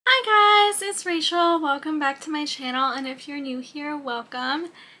it's Rachel. Welcome back to my channel, and if you're new here,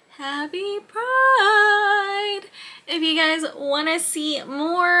 welcome. Happy Pride! If you guys want to see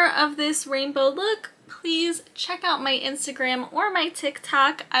more of this rainbow look, please check out my Instagram or my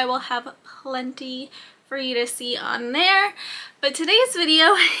TikTok. I will have plenty for you to see on there. But today's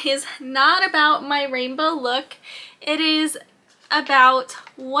video is not about my rainbow look. It is about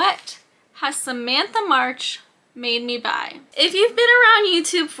what has Samantha March made me buy. If you've been around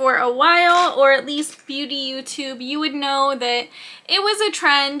YouTube for a while, or at least beauty YouTube, you would know that it was a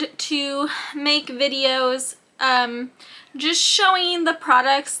trend to make videos just showing the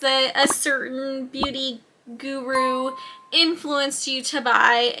products that a certain beauty guru influenced you to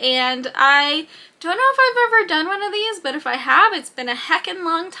buy. And I don't know if I've ever done one of these, but if I have, it's been a heckin'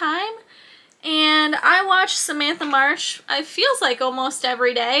 long time. And I watch Samantha March, it feels like almost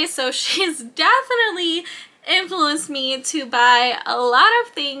every day, so she's definitely influenced me to buy a lot of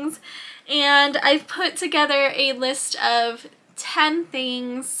things, and I've put together a list of 10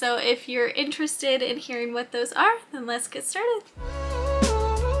 things. So if you're interested in hearing what those are, then let's get started.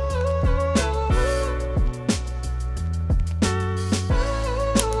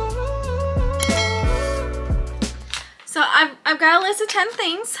 So I've got a list of 10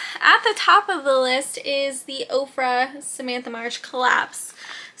 things. At the top of the list is the OFRA Samantha March Collapse.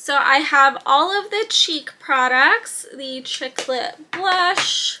 So I have all of the cheek products, the Chiclet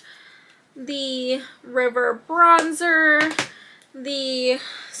Blush, the River Bronzer, the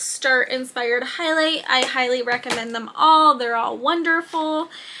Start Inspired Highlight. I highly recommend them all. They're all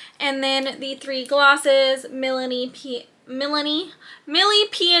wonderful. And then the 3 glosses, Millie, Peony,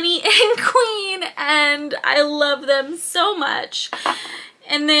 and Queen, and I love them so much.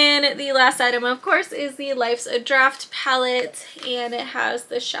 And then the last item, of course, is the Life's a Draft palette, and it has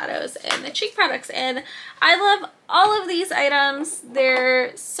the shadows and the cheek products. And I love all of these items.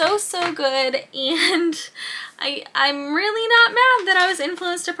 They're so good, and I'm really not mad that I was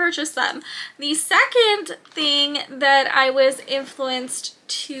influenced to purchase them. The second thing that I was influenced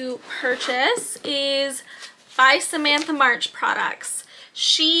to purchase is by Samantha March products.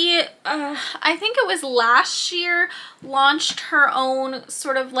 She, I think it was last year, launched her own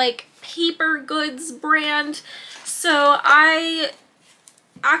sort of like paper goods brand. So I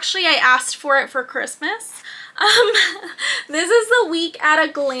asked for it for Christmas. This is the week at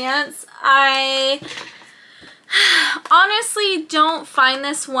a glance. I honestly don't find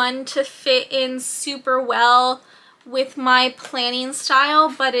this one to fit in super well with my planning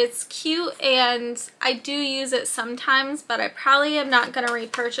style, but it's cute and I do use it sometimes, but I probably am not going to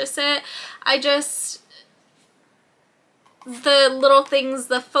repurchase it. The little things,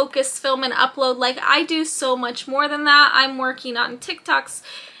 the focus, film, and upload, like I do so much more than that. I'm working on TikToks,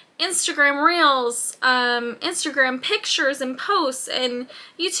 Instagram Reels, Instagram pictures and posts, and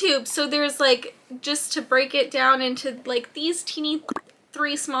YouTube. So there's like, just to break it down into like these teeny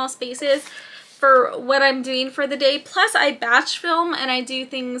 3 small spaces for what I'm doing for the day. Plus I batch film and I do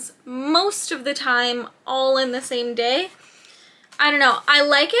things most of the time all in the same day. I don't know, I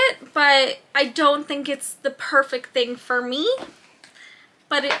like it, but I don't think it's the perfect thing for me,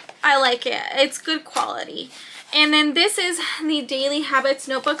 but I like it. It's good quality. And then this is the Daily Habits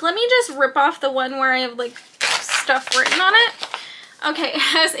notebook. Let me just rip off the one where I have like stuff written on it. Okay, it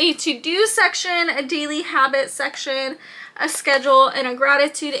has a to-do section, a daily habit section, a schedule, and a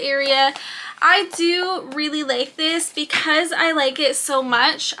gratitude area. I do really like this because I like it so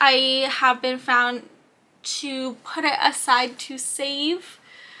much. I have been found to put it aside to save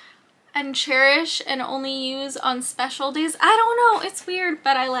and cherish and only use on special days. I don't know, it's weird,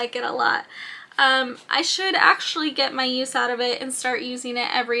 but I like it a lot. I should actually get my use out of it and start using it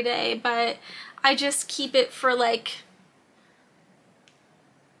every day, but I just keep it for like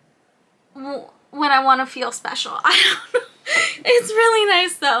when I want to feel special. I don't know. It's really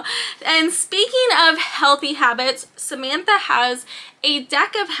nice though. And speaking of healthy habits, Samantha has a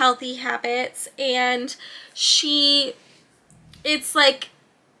deck of healthy habits, and it's like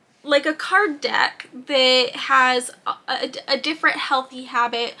a card deck that has a different healthy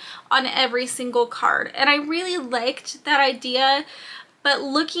habit on every single card. And I really liked that idea, but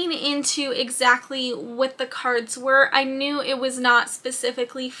looking into exactly what the cards were, I knew it was not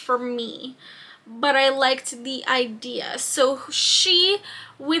specifically for me, but I liked the idea. So she,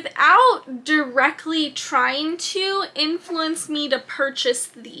 without directly trying to influence me to purchase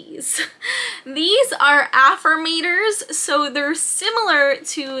these. These are Affirmators, so they're similar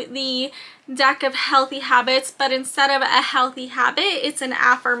to the deck of healthy habits, but instead of a healthy habit, it's an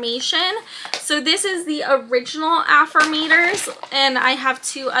affirmation. So this is the original Affirmators, and I have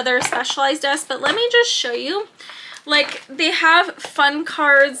 2 other specialized desks, but let me just show you. Like, they have fun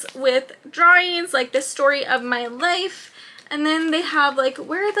cards with drawings, like the story of my life. And then they have, like,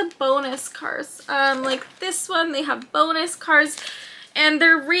 where are the bonus cards? Like this one, they have bonus cards. And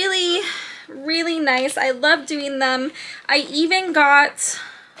they're really, really nice. I love doing them. I even got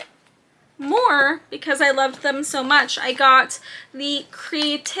more because I loved them so much. I got the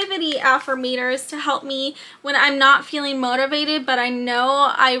creativity affirmators to help me when I'm not feeling motivated, but I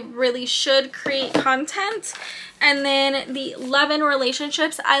know I really should create content. And then the love and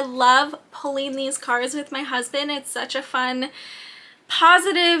relationships. I love pulling these cards with my husband. It's such a fun,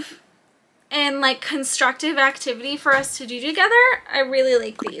 positive, and like constructive activity for us to do together. I really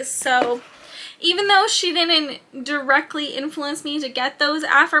like these. So even though she didn't directly influence me to get those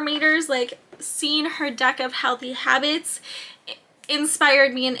affirmators, like seeing her deck of healthy habits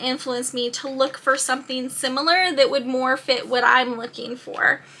inspired me and influenced me to look for something similar that would more fit what I'm looking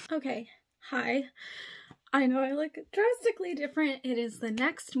for. Okay, hi. I know I look drastically different. It is the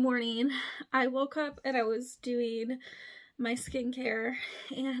next morning. I woke up and I was doing my skincare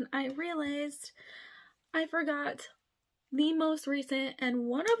and I realized I forgot the most recent and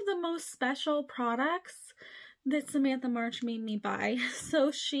one of the most special products that Samantha March made me buy.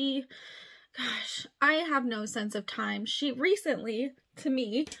 So she, gosh, I have no sense of time. She recently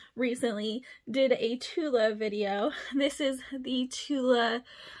did a Tula video. This is the Tula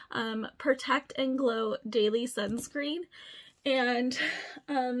Protect and Glow Daily Sunscreen. And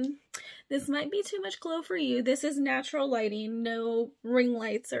this might be too much glow for you. This is natural lighting, no ring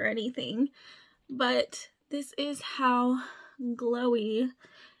lights or anything. But this is how glowy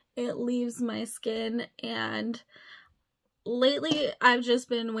it leaves my skin, and lately I've just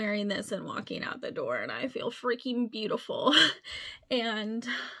been wearing this and walking out the door and I feel freaking beautiful. And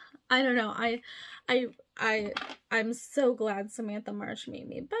I don't know, I'm so glad Samantha March made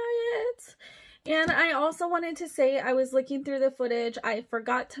me buy it. And I also wanted to say, I was looking through the footage, I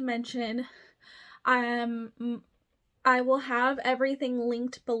forgot to mention I will have everything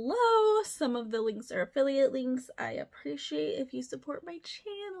linked below. Some of the links are affiliate links. I appreciate if you support my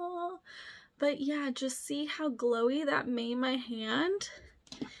channel. But yeah, just see how glowy that made my hand.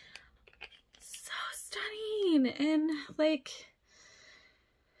 So stunning. And like,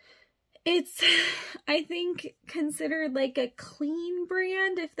 it's, I think, considered like a clean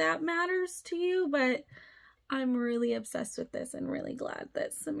brand, if that matters to you. But I'm really obsessed with this and really glad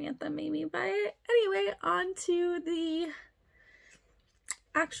that Samantha made me buy it. Anyway, on to the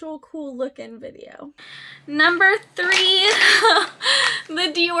actual cool looking video. Number 3,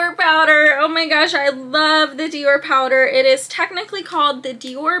 the Dior powder. Oh my gosh, I love the Dior powder. It is technically called the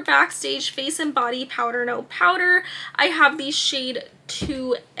Dior Backstage Face and Body Powder No Powder. I have the shade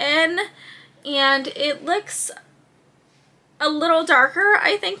 2N and it looks a little darker,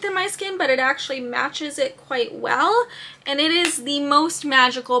 I think, than my skin, but it actually matches it quite well. And it is the most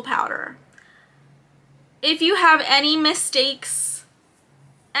magical powder. If you have any mistakes,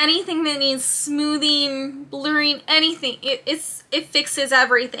 anything that needs smoothing, blurring, anything, it fixes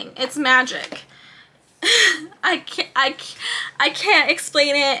everything. It's magic. I can't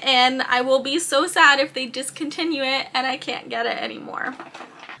explain it, and I will be so sad if they discontinue it and I can't get it anymore.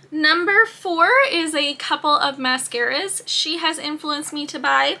 Number 4 is a couple of mascaras she has influenced me to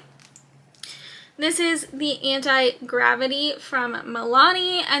buy. This is the Anti-Gravity from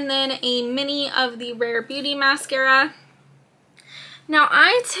Milani, and then a mini of the Rare Beauty mascara. Now,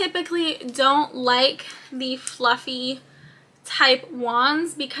 I typically don't like the fluffy type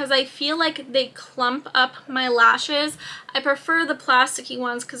wands because I feel like they clump up my lashes. I prefer the plasticky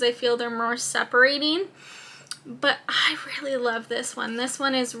ones because I feel they're more separating. But I really love this one. This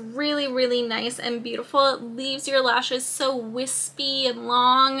one is really, really nice and beautiful. It leaves your lashes so wispy and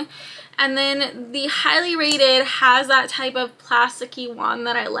long. And then the Highly Rated has that type of plasticky wand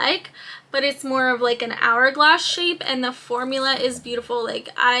that I like, but it's more of like an hourglass shape, and the formula is beautiful. Like,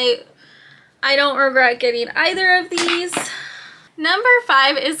 I don't regret getting either of these. Number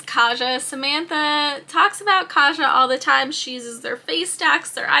 5 is Kaja. Samantha talks about Kaja all the time. She uses their face stacks,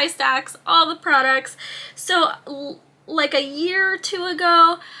 their eye stacks, all the products. So like a year or 2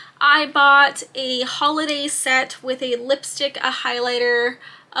 ago, I bought a holiday set with a lipstick, a highlighter,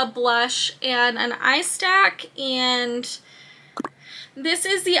 a blush, and an eye stack. And this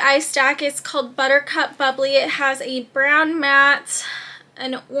is the eye stack. It's called Buttercup Bubbly. It has a brown matte,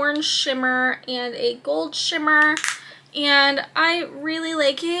 an orange shimmer, and a gold shimmer. And I really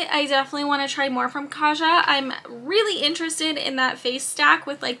like it. I definitely want to try more from Kaja. I'm really interested in that face stack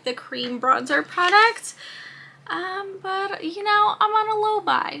with like the cream bronzer product. But you know, I'm on a low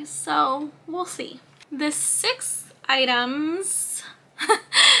buy, so we'll see. The 6 items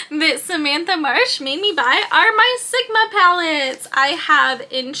that Samantha March made me buy are my Sigma palettes. I have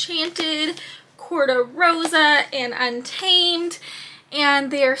Enchanted, Corda Rosa, and Untamed,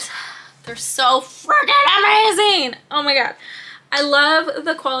 and they're so freaking amazing. Oh my god. I love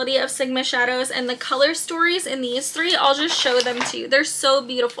the quality of Sigma shadows, and the color stories in these three, I'll just show them to you. They're so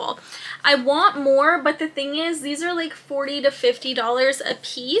beautiful. I want more, but the thing is, these are like $40 to $50 a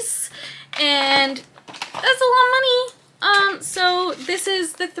piece, and that's a lot of money. So this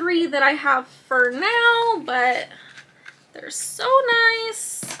is the three that I have for now, but they're so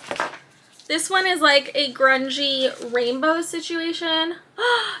nice. This one is like a grungy rainbow situation.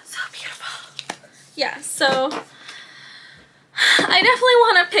 So beautiful. Yeah, so I definitely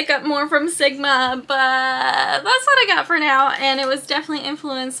want to pick up more from Sigma, but that's what I got for now, and it was definitely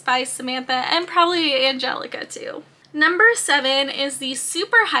influenced by Samantha and probably Angelica too. Number 7 is the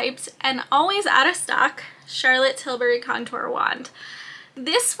super hyped and always out of stock Charlotte Tilbury Contour Wand.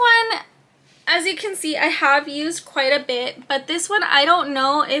 This one, as you can see, I have used quite a bit, but this one I don't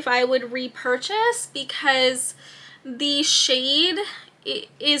know if I would repurchase because the shade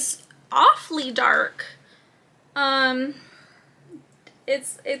is awfully dark.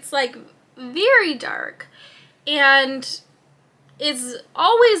 It's like very dark, and it's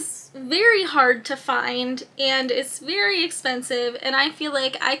always very hard to find, and it's very expensive, and I feel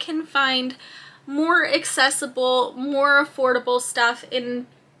like I can find more accessible, more affordable stuff in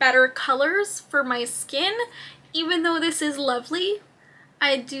better colors for my skin. Even though this is lovely,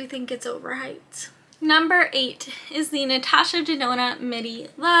 I do think it's overhyped. Number 8 is the Natasha Denona Midi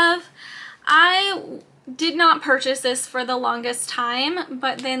Love. I did not purchase this for the longest time,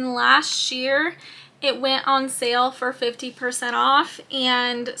 but then last year it went on sale for 50% off,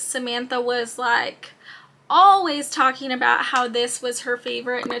 and Samantha was like always talking about how this was her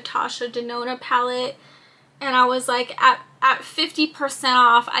favorite Natasha Denona palette, and I was like, at 50%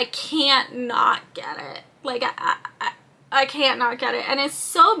 off, I can't not get it. Like, I can't not get it, and it's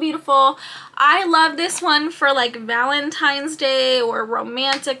so beautiful. I love this one for like Valentine's Day or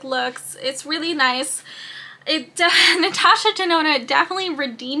romantic looks. It's really nice. Natasha Denona definitely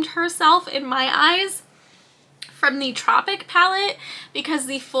redeemed herself in my eyes from the Tropic palette, because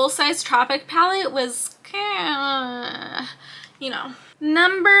the full-size Tropic palette was kinda, you know.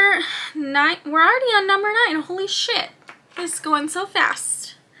 Number 9, we're already on number 9, holy shit. This is going so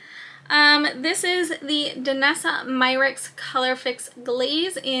fast. This is the Danessa Myricks Color Fix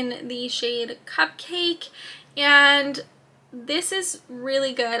Glaze in the shade Cupcake, and this is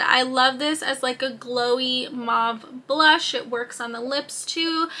really good. I love this as like a glowy mauve blush. It works on the lips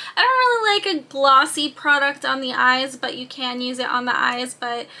too. I don't really like a glossy product on the eyes, but you can use it on the eyes.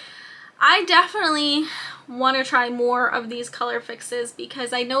 But I definitely want to try more of these color fixes,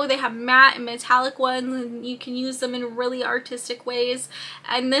 because I know they have matte and metallic ones, and you can use them in really artistic ways.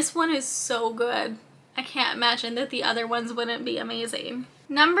 And this one is so good. I can't imagine that the other ones wouldn't be amazing.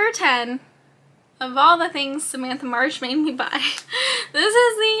 Number 10. Of all the things Samantha March made me buy, this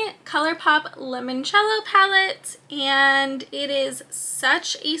is the Colourpop Limoncello palette, and it is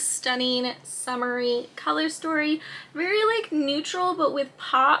such a stunning summery color story. Very like neutral, but with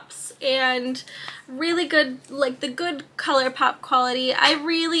pops, and really good, like the good Colourpop quality. I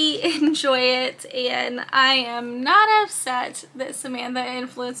really enjoy it, and I am not upset that Samantha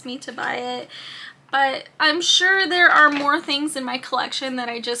influenced me to buy it. But I'm sure there are more things in my collection that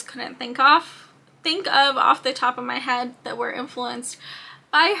I just couldn't think of off the top of my head that were influenced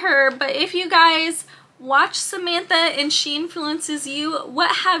by her. But if you guys watch Samantha and she influences you,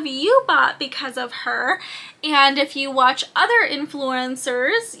 what have you bought because of her? And if you watch other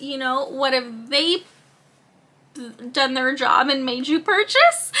influencers, you know, what have they done their job and made you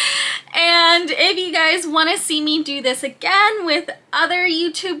purchase? And if you guys want to see me do this again with other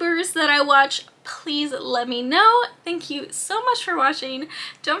YouTubers that I watch, please let me know. Thank you so much for watching.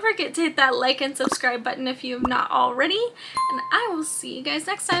 Don't forget to hit that like and subscribe button if you have not already, and I will see you guys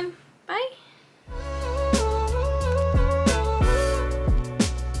next time. Bye.